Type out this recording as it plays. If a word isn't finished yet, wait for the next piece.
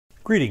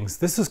Greetings,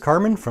 this is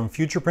Karmen from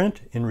FuturePrint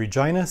in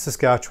Regina,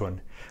 Saskatchewan.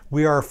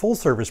 We are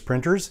full-service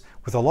printers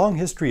with a long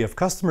history of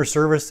customer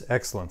service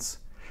excellence.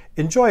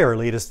 Enjoy our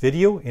latest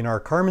video in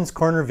our Karmen's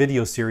Corner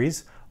video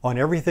series on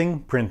everything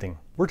printing.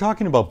 We're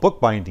talking about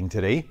bookbinding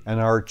today, and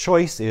our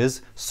choice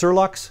is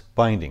Cerlox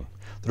binding.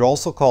 They're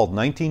also called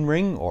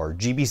 19-ring or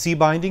GBC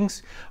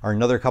bindings, are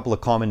another couple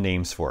of common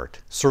names for it.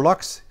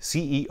 Cerlox,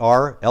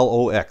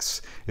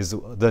 C-E-R-L-O-X is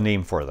the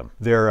name for them.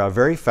 They're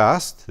very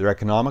fast, they're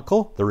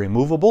economical, they're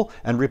removable,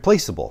 and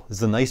replaceable is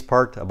the nice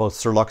part about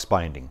Cerlox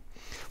binding.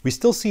 We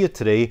still see it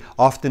today,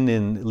 often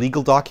in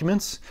legal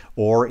documents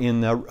or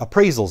in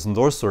appraisals and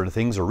those sort of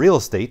things, or real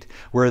estate,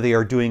 where they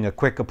are doing a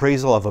quick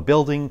appraisal of a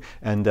building,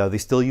 and they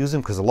still use them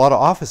because a lot of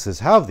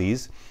offices have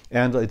these,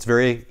 and it's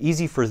very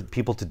easy for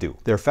people to do.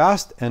 They're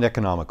fast and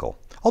economical.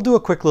 I'll do a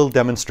quick little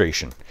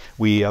demonstration.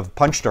 We have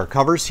punched our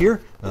covers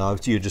here.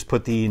 You just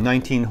put the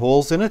 19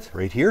 holes in it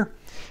right here,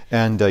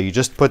 and you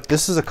just put,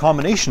 this is a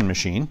combination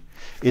machine.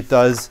 It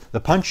does the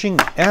punching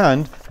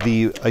and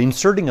the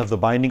inserting of the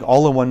binding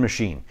all in one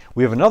machine.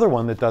 We have another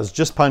one that does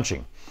just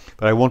punching,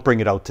 but I won't bring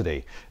it out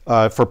today.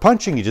 For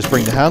punching, you just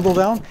bring the handle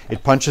down.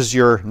 It punches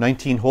your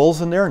 19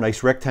 holes in there,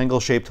 nice rectangle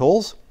shaped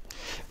holes.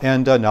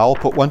 And now I'll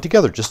put one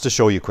together just to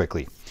show you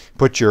quickly.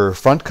 Put your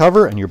front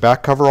cover and your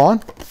back cover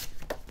on.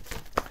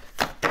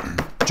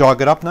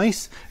 Jog it up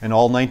nice, and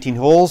all 19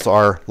 holes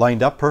are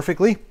lined up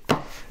perfectly.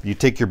 You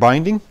take your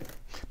binding,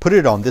 put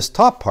it on this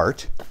top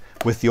part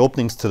with the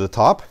openings to the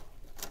top.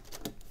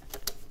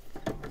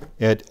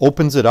 It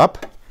opens it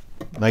up,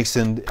 nice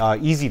and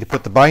easy to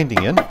put the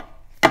binding in.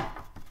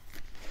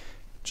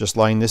 Just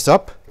line this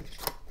up,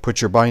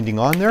 put your binding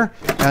on there,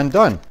 and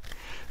done.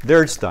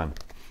 There, it's done.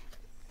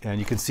 And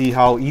you can see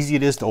how easy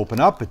it is to open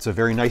up. It's a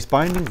very nice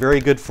binding, very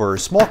good for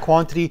small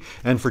quantity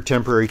and for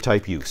temporary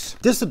type use.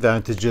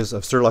 Disadvantages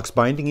of Cerlox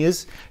binding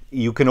is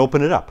you can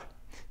open it up.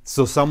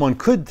 So someone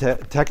could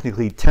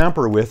technically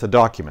tamper with a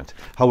document.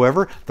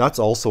 However, that's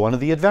also one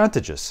of the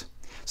advantages.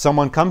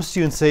 Someone comes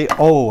to you and say,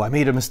 oh, I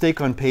made a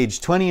mistake on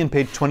page 20 and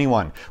page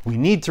 21. We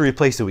need to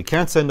replace it. We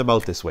can't send them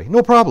out this way.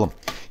 No problem.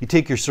 You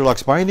take your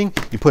Cerlox binding,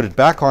 you put it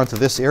back onto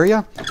this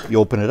area, you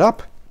open it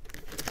up,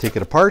 take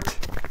it apart,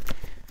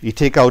 you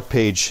take out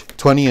page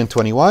 20 and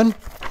 21,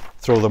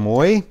 throw them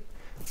away,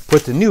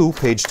 put the new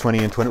page 20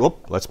 and 20,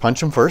 whoop, let's punch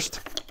them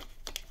first.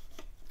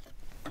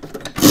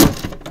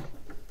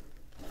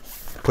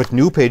 Put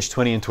new page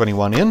 20 and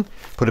 21 in,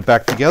 put it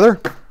back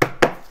together,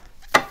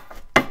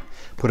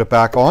 put it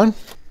back on.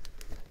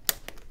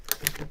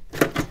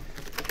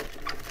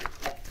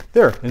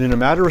 There, and in a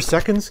matter of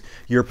seconds,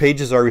 your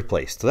pages are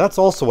replaced. So that's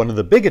also one of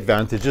the big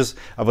advantages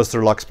of a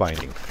Cerlox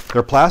binding.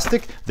 They're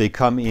plastic, they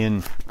come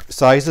in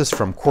sizes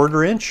from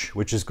 1/4 inch,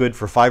 which is good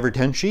for 5 or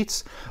 10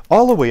 sheets,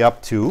 all the way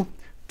up to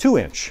 2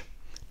 inch.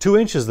 2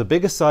 inch is the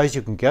biggest size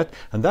you can get,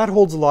 and that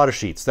holds a lot of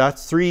sheets.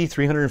 That's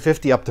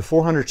 350 up to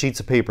 400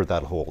 sheets of paper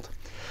that'll hold.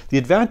 The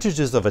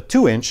advantages of a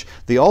 2 inch,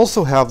 they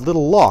also have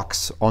little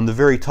locks on the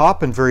very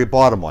top and very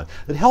bottom one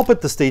that help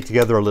it to stay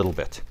together a little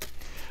bit.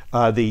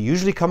 They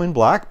usually come in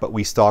black, but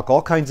we stock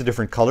all kinds of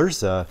different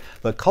colors. The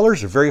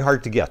colors are very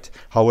hard to get.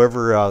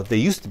 However, they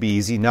used to be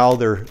easy. Now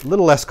they're a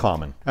little less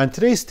common. And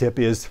today's tip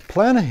is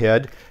plan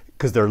ahead,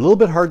 because they're a little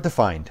bit hard to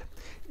find.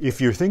 If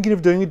you're thinking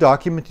of doing a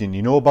document and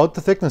you know about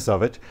the thickness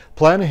of it,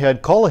 plan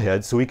ahead, call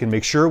ahead, so we can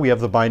make sure we have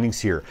the bindings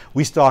here.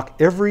 We stock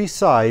every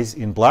size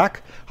in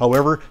black.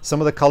 However,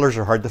 some of the colors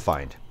are hard to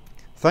find.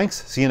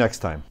 Thanks. See you next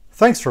time.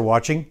 Thanks for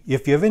watching.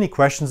 If you have any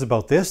questions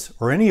about this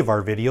or any of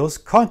our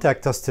videos,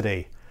 contact us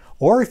today.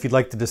 Or if you'd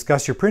like to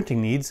discuss your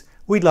printing needs,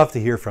 we'd love to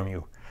hear from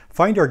you.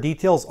 Find our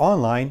details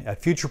online at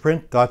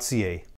futureprint.ca.